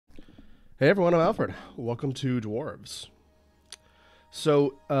Hey everyone, I'm Alfred. Welcome to Dwarves.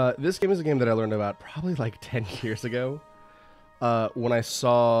 So, this game is a game that I learned about probably like 10 years ago when I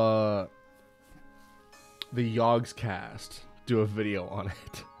saw the Yogscast do a video on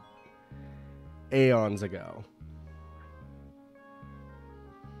it. Aeons ago.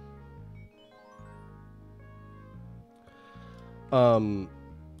 And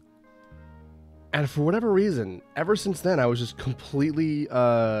for whatever reason, ever since then, I was just completely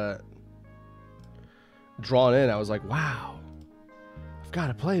drawn in. I was like, wow, I've got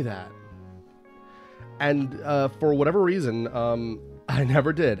to play that. And for whatever reason, I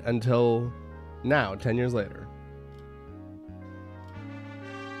never did until now, 10 years later.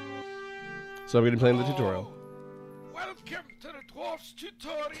 So I'm going to be playing the tutorial. Welcome to the Dwarfs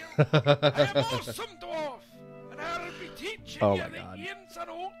tutorial. I am awesome dwarf, and I will be teaching you the ins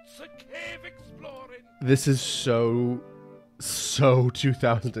and outs of cave exploring. This is so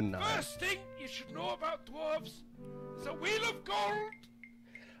 2009. First thing you should know about dwarves is a wheel of gold.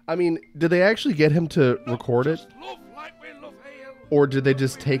 I mean, did they actually get him to record it? Love like we love ale, or did they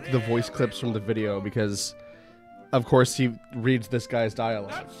just take the voice clips from the video? Because, of course, he reads this guy's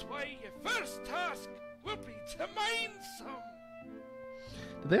dialogue. That's why your first task will be to mine some.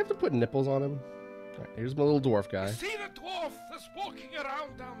 Did they have to put nipples on him? All right, here's my little dwarf guy. You see the dwarf that's walking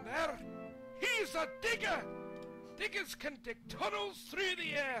around down there? He's a digger. Diggers can dig tunnels through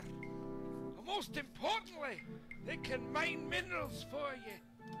the air. And most importantly, they can mine minerals for you.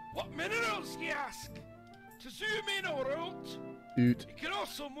 What minerals, you ask? To zoom in or out, you can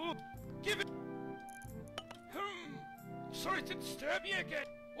also move. Give it. Sorry to disturb you again.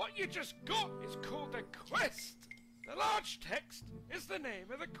 What you just got is called a quest. The large text is the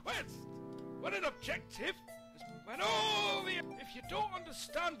name of the quest. What an objective is when all the. If you don't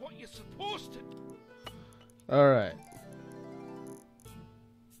understand what you're supposed to do. Alright.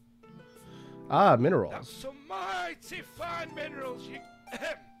 Ah, minerals. That's some mighty fine minerals.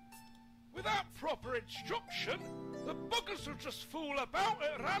 Without proper instruction, the buggers will just fool about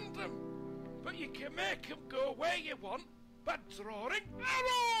at random. But you can make them go where you want by drawing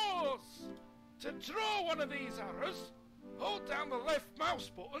arrows. To draw one of these arrows, hold down the left mouse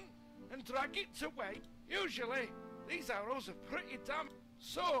button and drag it to weight. Usually, these arrows are pretty damn.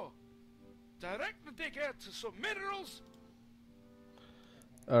 So, direct the digger to some minerals.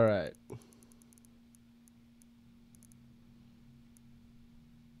 Alright.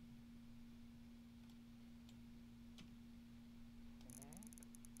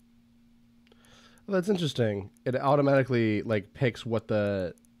 Well, that's interesting. It automatically like picks what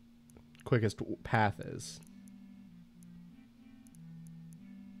the quickest path is.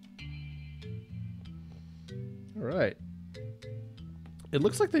 All right. It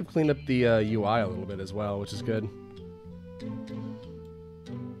looks like they've cleaned up the UI a little bit as well, which is good.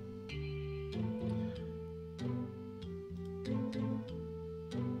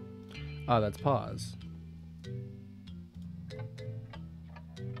 Ah, that's pause.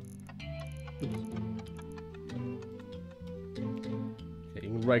 Okay, you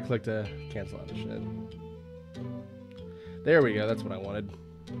can right click to cancel out the shit. There we go, that's what I wanted.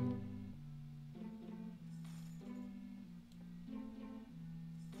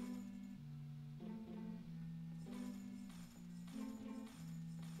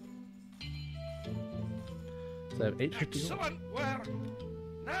 So I have 850. Excellent work.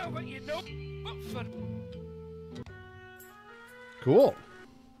 Now that you know, but for cool.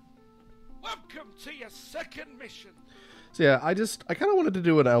 Welcome to your second mission. So yeah, I kind of wanted to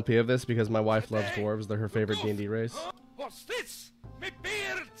do an LP of this because my wife loves dwarves. They're her favorite D&D race. What's this? My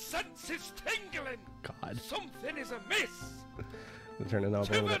beard sense is tingling. God. Something is amiss. I'll turn it up a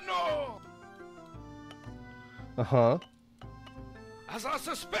To little the bit. north. Uh-huh. As I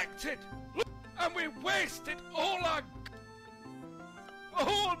suspected. Look, and we wasted all our...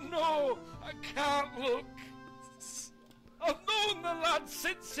 Oh no, I can't look. I've known the lad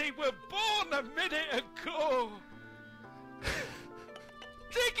since he were born a minute ago.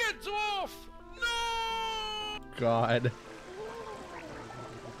 Digger dwarf! No! God.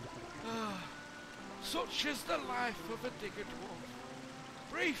 Such is the life of a digger dwarf.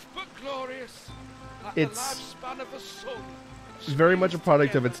 Brief but glorious. Like It's the lifespan of a sun. very much a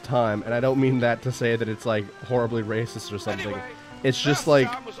product of its time, and I don't mean that to say that it's like horribly racist or something. Anyway, It's just like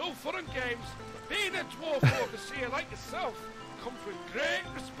time was all fun and games. Being a dwarf overseer like yourself comes with great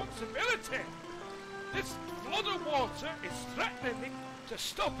responsibility. This flood of water is threatening. To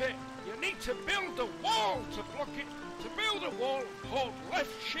stop it, you need to build a wall to block it. To build a wall, hold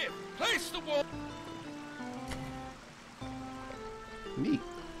left shift. Place the wall. neat.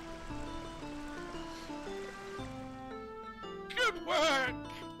 Good work.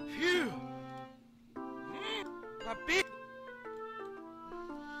 Phew.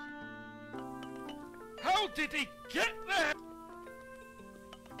 did he get there?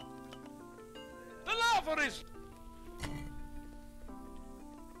 The lava is...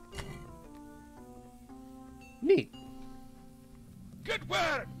 Neat. Good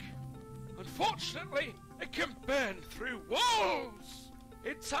work! Unfortunately, it can burn through walls!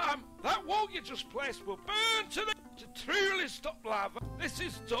 In time, that wall you just placed will burn to the... To truly stop lava, this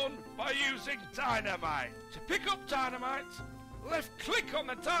is done by using dynamite. To pick up dynamite, left-click on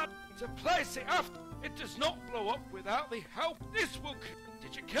the dynamite to place it after. It does not blow up without the help. This will...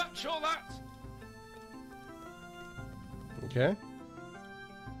 Did you catch all that? Okay.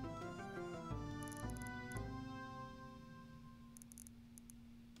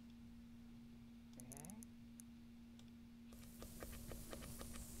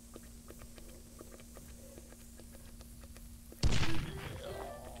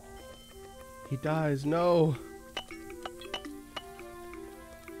 He dies, no.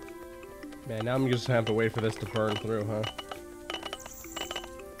 Man, now I'm just gonna have to wait for this to burn through, huh?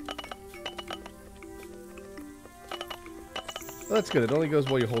 Well, that's good. It only goes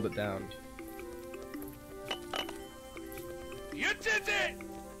while you hold it down. You did it!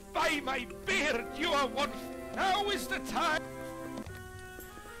 By my beard, you are one. Now is the time.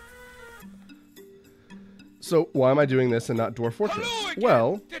 So, why am I doing this and not Dwarf Fortress? Hello again.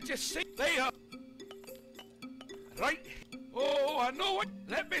 Well, Did you see? They are... Right. Oh, I know it.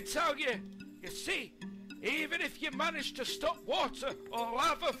 Let me tell you. You see, even if you manage to stop water or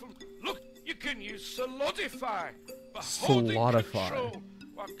lava from... Look, you can use solidify. By holding Solidify. control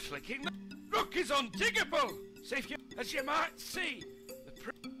while clicking the... Rock is undiggable. So if you... As you might see,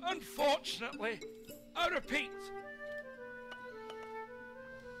 unfortunately, I repeat...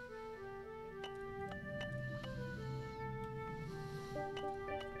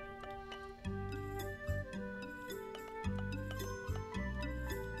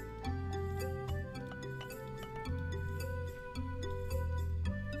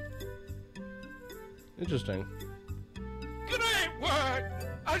 interesting. Great work!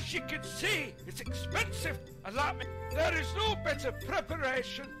 As you can see, it's expensive. And like me, there is no better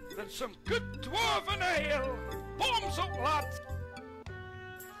preparation than some good dwarven ale. Bombs up, lads!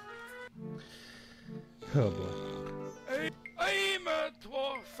 Oh boy. I'm a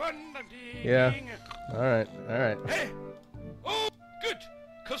dwarf and I'm Yeah. Alright, alright. Hey! Oh, good!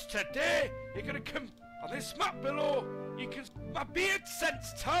 Cause today, you're gonna come on this map below. You can... My beard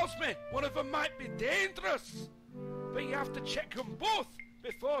sense tells me one of them might be dangerous. But you have to check them both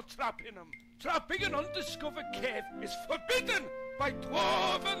before trapping them. Trapping an undiscovered cave is forbidden by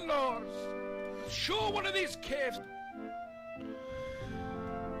dwarven laws. I'm sure one of these caves...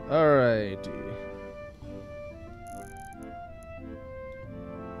 Alrighty.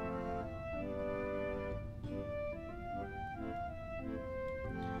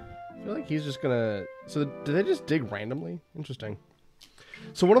 I feel like he's just gonna... So, do they just dig randomly? Interesting.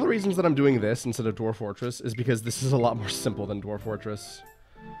 So, one of the reasons that I'm doing this instead of Dwarf Fortress is because this is a lot more simple than Dwarf Fortress.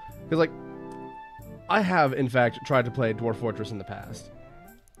 Because, like, I have, in fact, tried to play Dwarf Fortress in the past.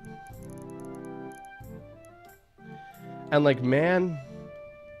 And, like, man...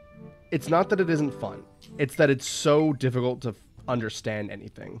 It's not that it isn't fun. It's that it's so difficult to understand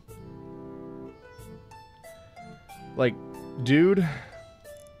anything. Like, dude...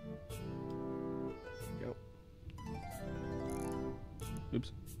 Oops.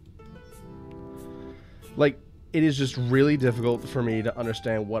 Like, it is just really difficult for me to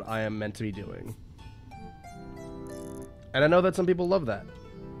understand what I am meant to be doing. And I know that some people love that.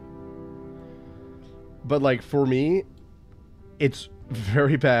 But, like, for me, it's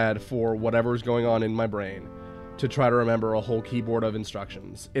very bad for whatever's going on in my brain to try to remember a whole keyboard of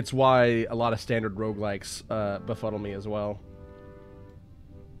instructions. It's why a lot of standard roguelikes befuddle me as well.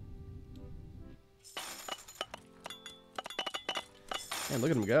 Man, look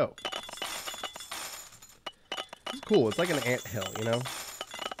at him go. It's cool. It's like an anthill, you know?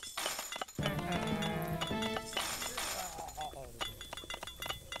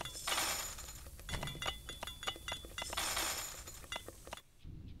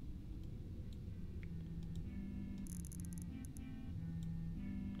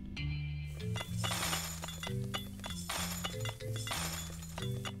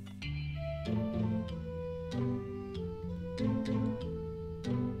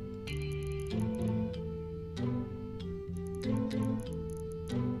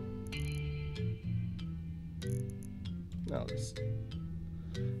 I'll just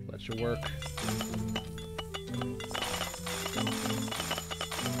let you work.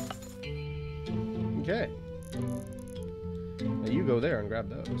 Okay. Now you go there and grab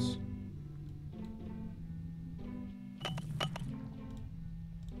those.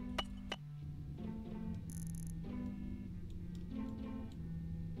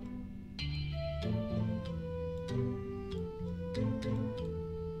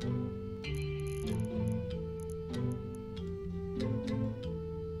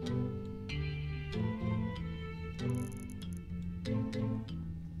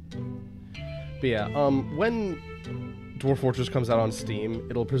 But yeah, when Dwarf Fortress comes out on Steam,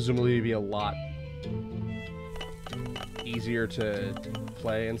 it'll presumably be a lot easier to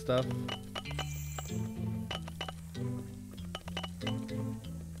play and stuff.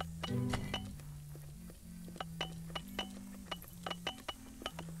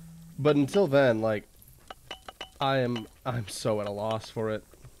 But until then, like, I'm so at a loss for it.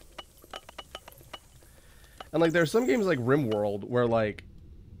 And like, there's some games like RimWorld where like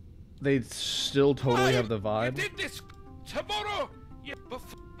they still totally have the vibe. You did this tomorrow.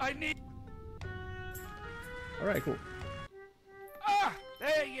 I need. All right, cool. Ah,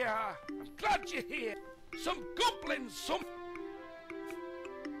 there you are. I'm glad you're here. Some goblins, some.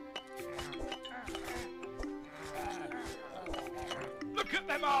 Look at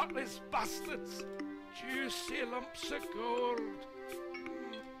them heartless bastards. Juicy lumps of gold.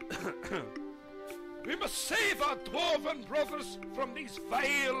 We must save our dwarven brothers from these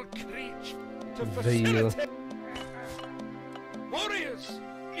vile creatures to facilitate. Warriors,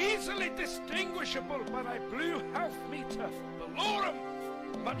 easily distinguishable by thy blue health meter. Below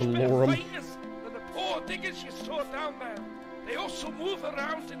much better fighters than the poor diggers you saw down there. They also move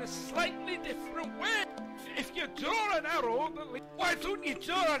around in a slightly different way. If you draw an arrow, why don't you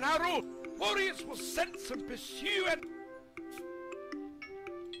draw an arrow? Warriors will sense and pursue and...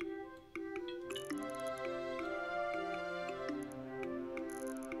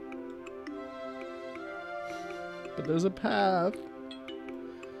 But there's a path.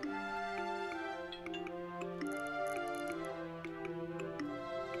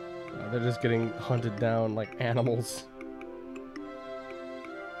 They're just getting hunted down like animals.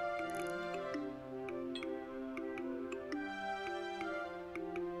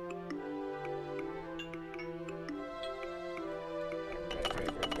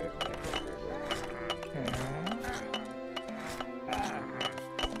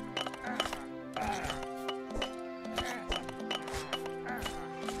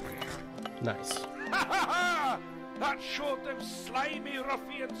 Nice. That showed them slimy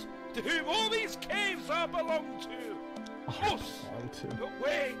ruffians to whom all these caves are belong to. But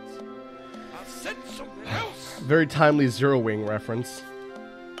wait, I'll send something else. Very timely Zero Wing reference.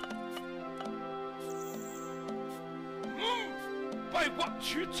 By what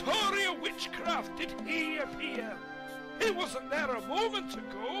tutorial witchcraft did he appear? He wasn't there a moment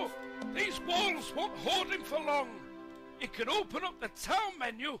ago. These walls won't hold him for long. You can open up the town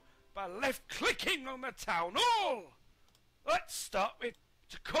menu by left-clicking on the town hall. Let's start with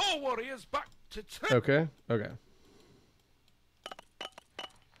to call warriors back to town. Okay, okay.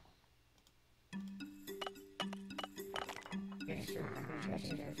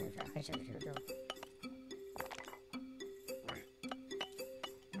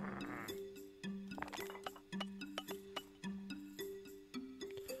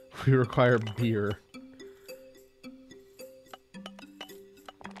 We require beer.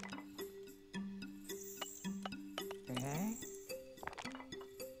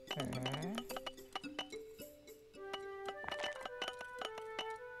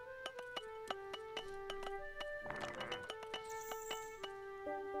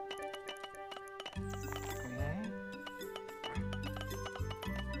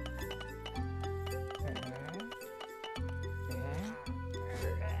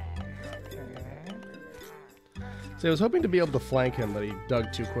 See, I was hoping to be able to flank him, but he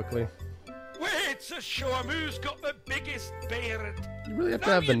dug too quickly. Wait to show him who's got the biggest beard. You really have to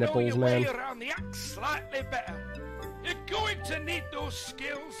have the nipples, man. Way around the axe slightly better. You're going to need those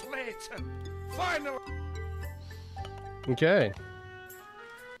skills later. Finally. Okay.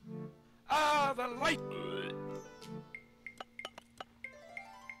 Ah, the light.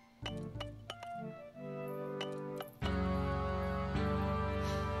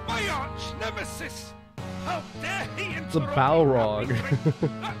 My arch nemesis. How dare he interrupt? It's a Balrog.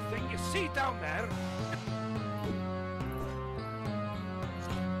 That thing you see down there.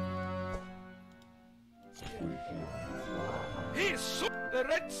 He is so the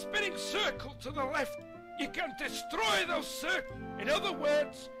red spinning circle to the left. You can destroy those circles. In other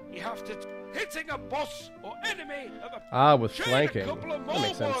words, you have to hitting a boss or enemy of a with flanking. That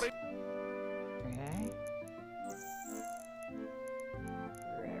makes sense.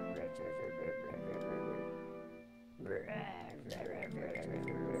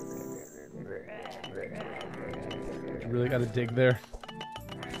 You really gotta dig there.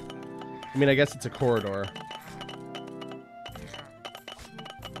 I mean, I guess it's a corridor.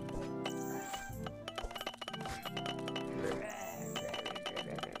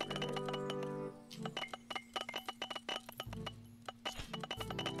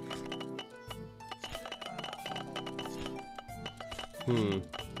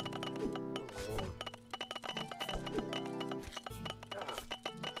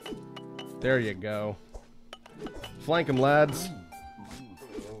 There you go. Flank him, lads.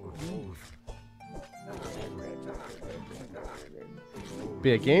 But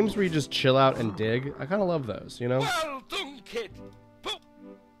yeah, games where you just chill out and dig, I kind of love those, you know? Well done, kid. But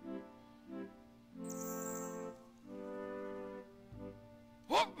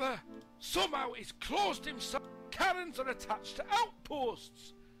what the? Somehow he's closed himself. Cannons are attached to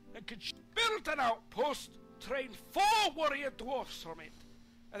outposts and could build an outpost, train 4 warrior dwarfs from it,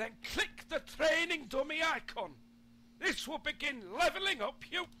 and then click the training dummy icon. This will begin leveling up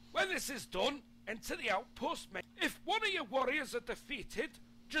you. When this is done, enter the outpost menu. If one of your warriors are defeated,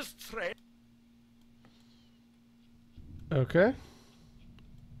 just train. Okay.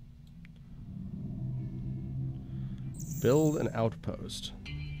 Build an outpost.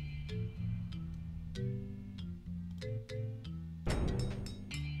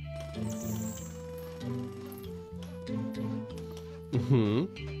 Mm-hmm.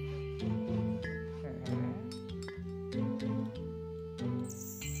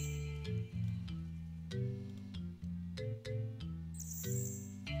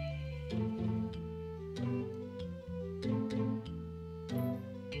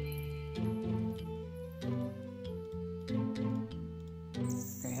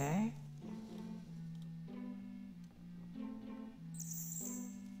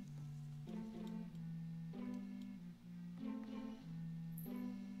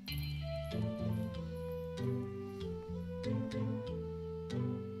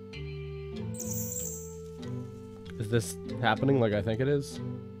 Is this happening like I think it is?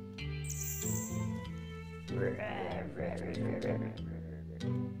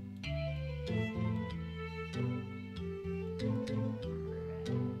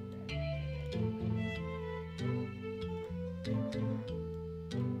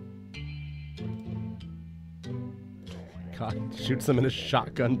 God, shoots them in a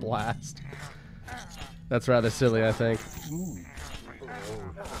shotgun blast. That's rather silly, I think.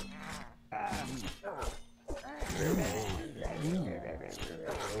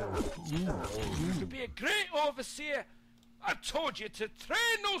 To be a great overseer, I told you to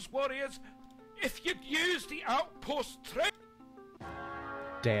train those warriors if you'd use the outpost train.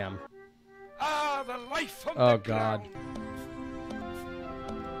 Damn. Ah, the life on Oh, the God. ground.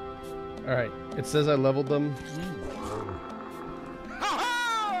 Alright, it says I leveled them. Ha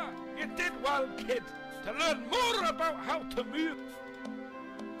ha! You did well, kid, to learn more about how to move.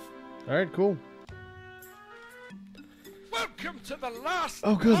 Alright, cool. Welcome to the last.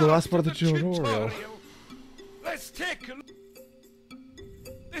 Oh, good, the last part of the tutorial. Let's take a look.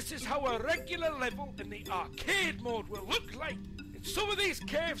 This is how a regular level in the arcade mode will look like. And some of these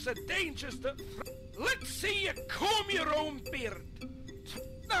caves are dangerous that. Let's see you comb your own beard.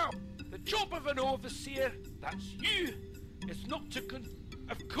 Now, the job of an overseer, that's you, is not to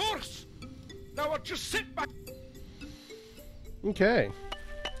of course. Now I'll just sit back. Okay.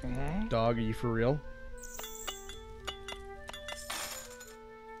 Dog, are you for real?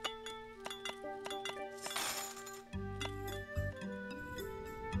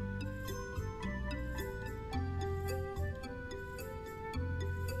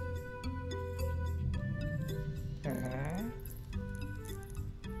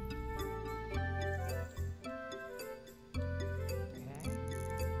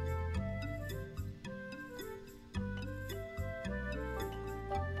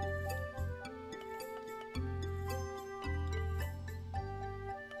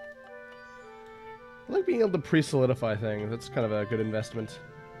 I like being able to pre-solidify things. That's kind of a good investment.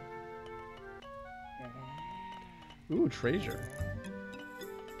 Ooh, treasure.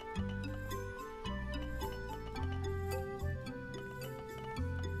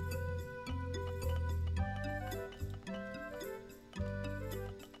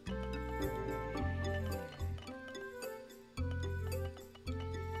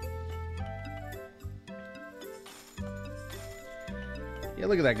 Yeah,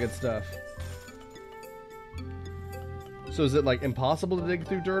 look at that good stuff. So is it like impossible to dig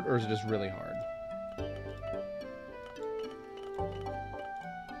through dirt, or is it just really hard?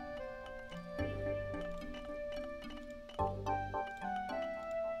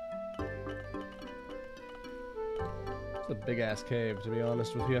 It's a big ass cave, to be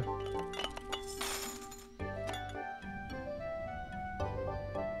honest with you.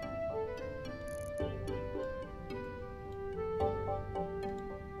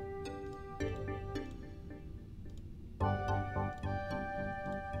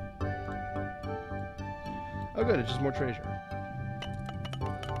 Oh good, it's just more treasure.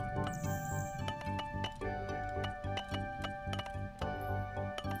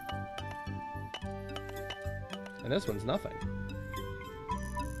 And this one's nothing.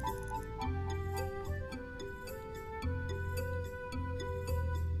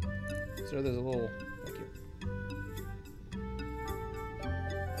 Sir, there's a little... Thank you.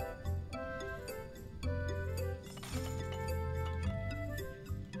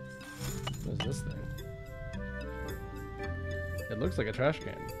 What is this thing? It looks like a trash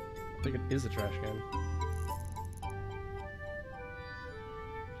can. I think it is a trash can.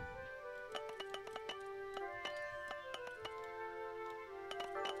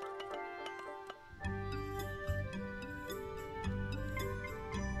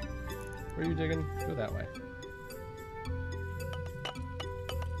 Where are you digging? Go that way.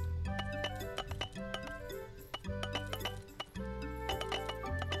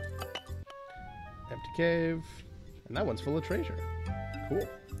 Empty cave. And that one's full of treasure. Cool.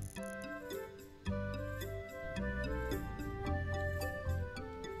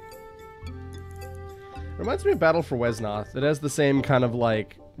 Reminds me of Battle for Wesnoth. It has the same kind of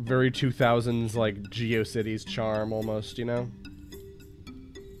like very 2000s like GeoCities charm almost, you know?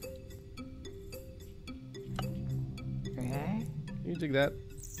 You dig that?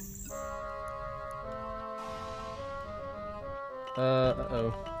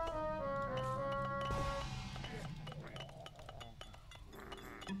 Uh-oh.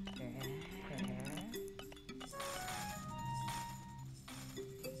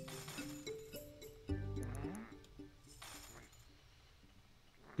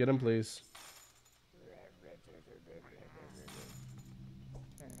 Get him, please.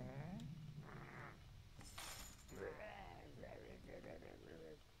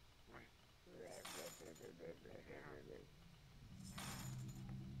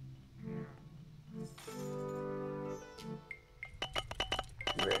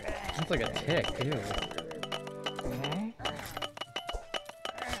 That's like a tick, ew.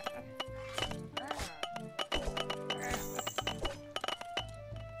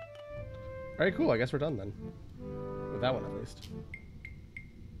 Alright, cool. I guess we're done then. With that one, at least.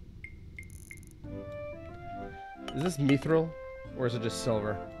 Is this mithril? Or is it just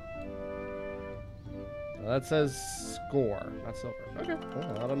silver? Well, that says score, not silver. Okay,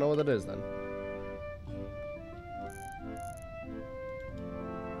 well, I don't know what it is then.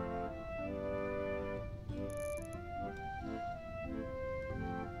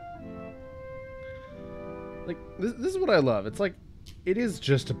 Like, this is what I love. It's like, it is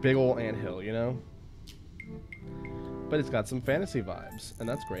just a big ol' anthill, you know? But it's got some fantasy vibes, and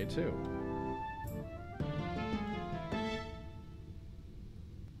that's great too.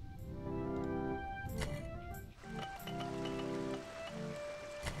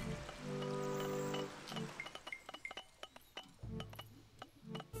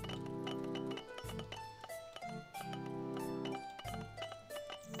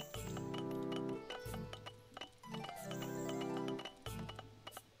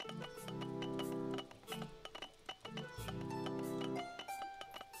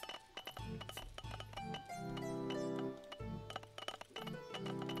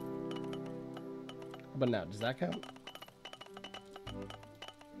 But now, does that count?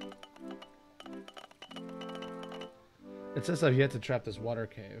 It says I've yet to trap this water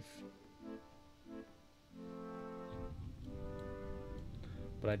cave.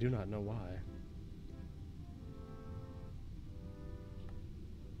 But I do not know why.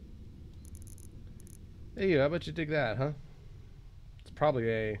 Hey, how about you dig that, huh? It's probably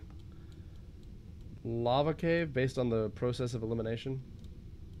a lava cave based on the process of elimination.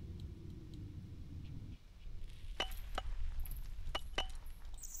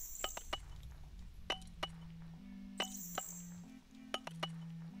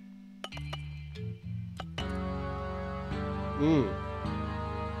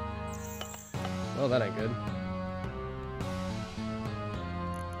 Oh, that ain't good.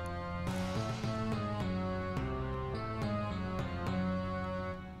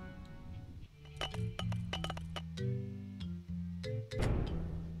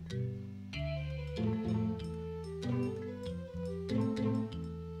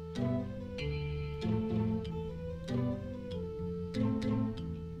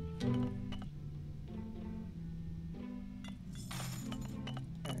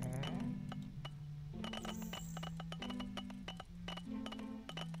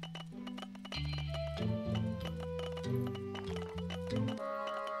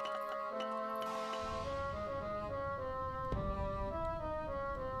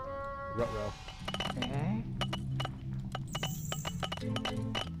 Ruh-roh.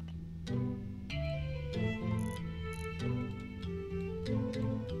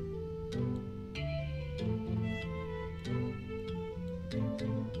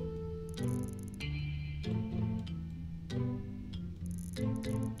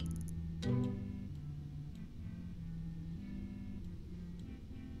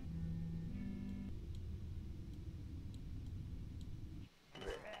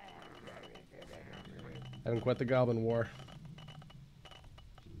 Haven't quit the Goblin War.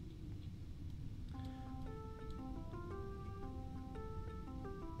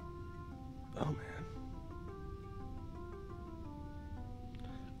 Oh, man.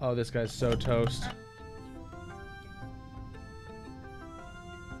 Oh, this guy's so toast.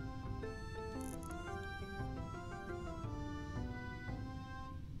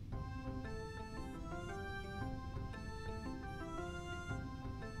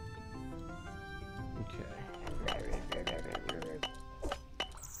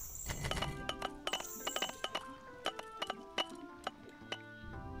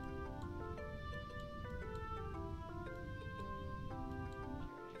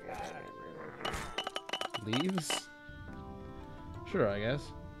 Leaves? Sure, I guess.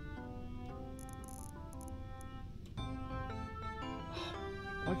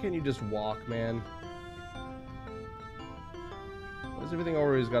 Why can't you just walk, man? Why does everything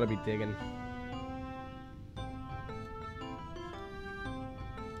always gotta be digging?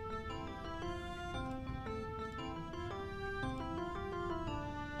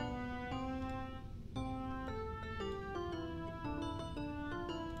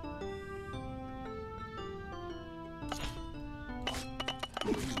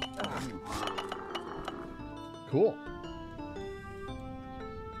 Cool.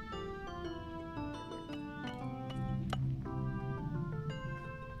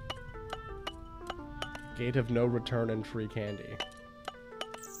 Gate of no return and free candy.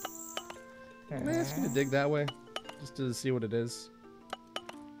 Can I ask you to dig that way? Just to see what it is.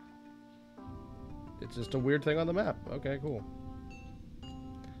 It's just a weird thing on the map. Okay, cool.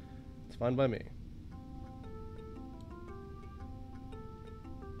 It's fine by me.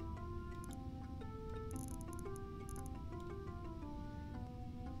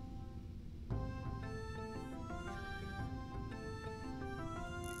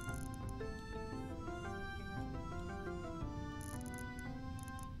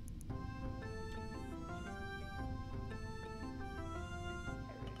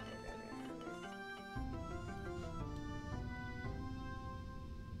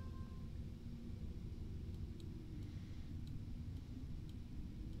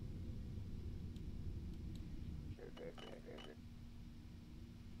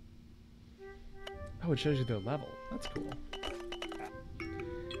 Oh, it shows you their level. That's cool.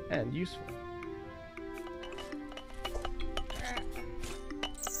 And useful.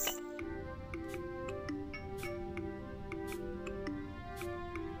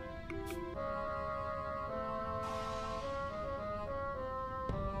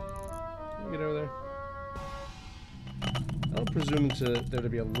 Get over there. I don't presume there to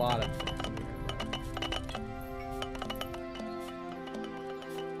be a lot of things.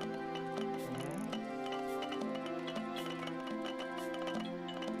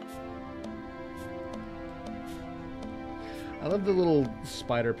 I love the little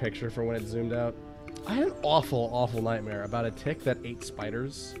spider picture for when it zoomed out. I had an awful, awful nightmare about a tick that ate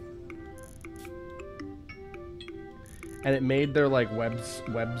spiders. And it made their, like, web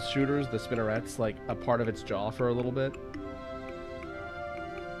shooters, the spinnerets, like, a part of its jaw for a little bit.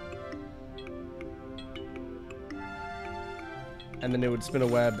 And then it would spin a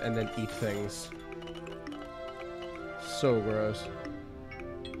web and then eat things. So gross.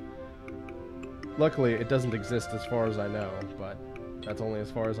 Luckily, it doesn't exist as far as I know, but that's only as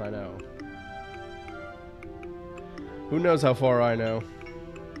far as I know. Who knows how far I know?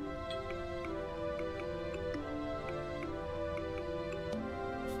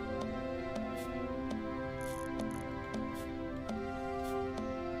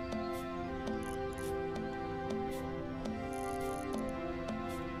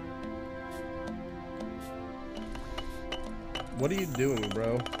 What are you doing,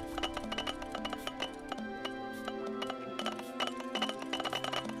 bro?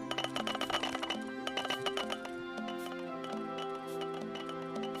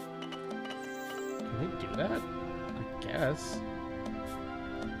 That? I guess.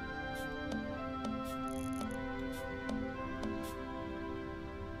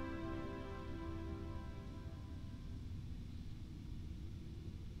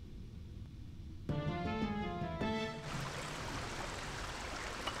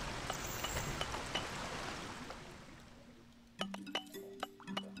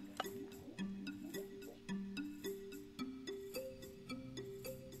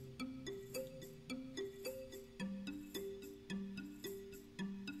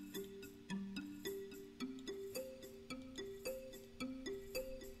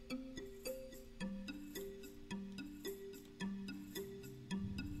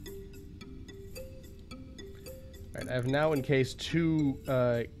 Right, I have now encased 2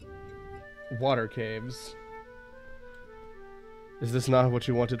 water caves. Is this not what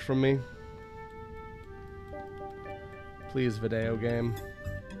you wanted from me? Please, video game.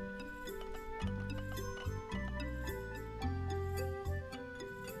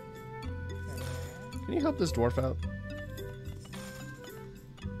 Can you help this dwarf out?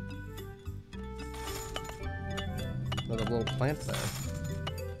 There's a little plant there.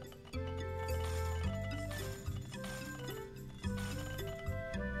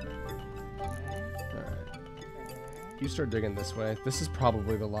 Alright. You start digging this way. This is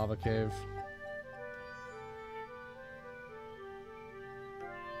probably the lava cave.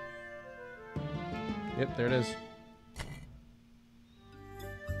 Yep, there it is.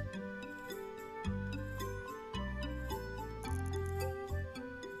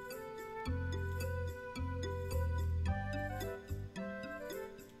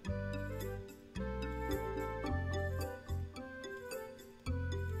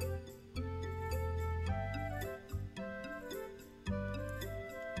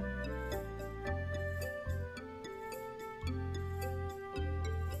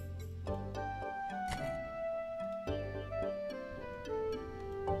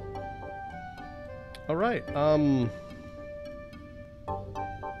 Alright,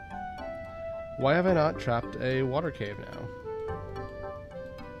 why have I not trapped a water cave now?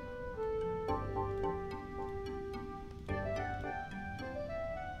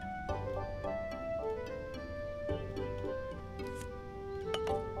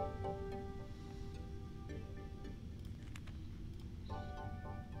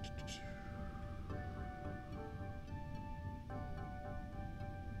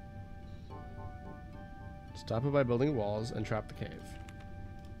 Stop it by building walls and trap the cave.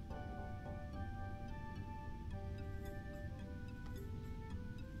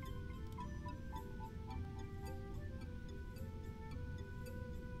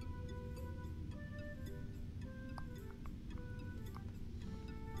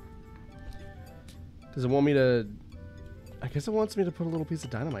 Does it want me to... I guess it wants me to put a little piece of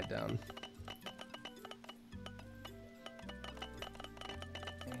dynamite down.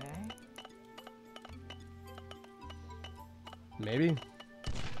 Maybe.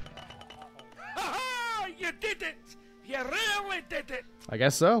 Ha-ha! You did it! You really did it! I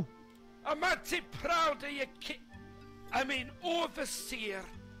guess so. I'm mighty proud of you, overseer.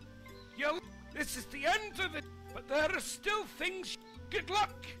 This is the end of it, but there are still things. Good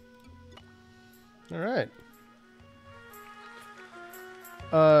luck! Alright.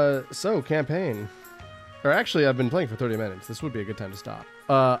 So, campaign. Or actually, I've been playing for 30 minutes. This would be a good time to stop.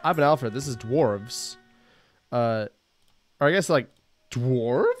 I've been Alfred. This is Dwarves. Or I guess, like,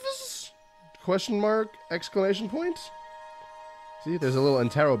 Dwarves? Question mark? Exclamation point? See, there's a little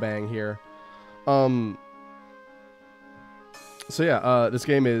interrobang here. So yeah, this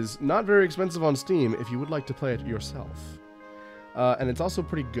game is not very expensive on Steam if you would like to play it yourself. And it's also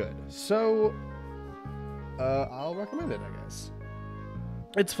pretty good. So, I'll recommend it, I guess.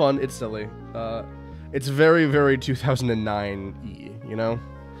 It's fun, it's silly. It's very, very 2009-y, you know?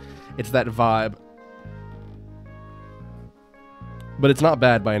 It's that vibe. But it's not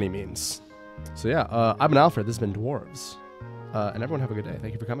bad by any means. So yeah, I've been Alfred, this has been Dwarves. And everyone have a good day.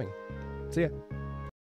 Thank you for coming. See ya.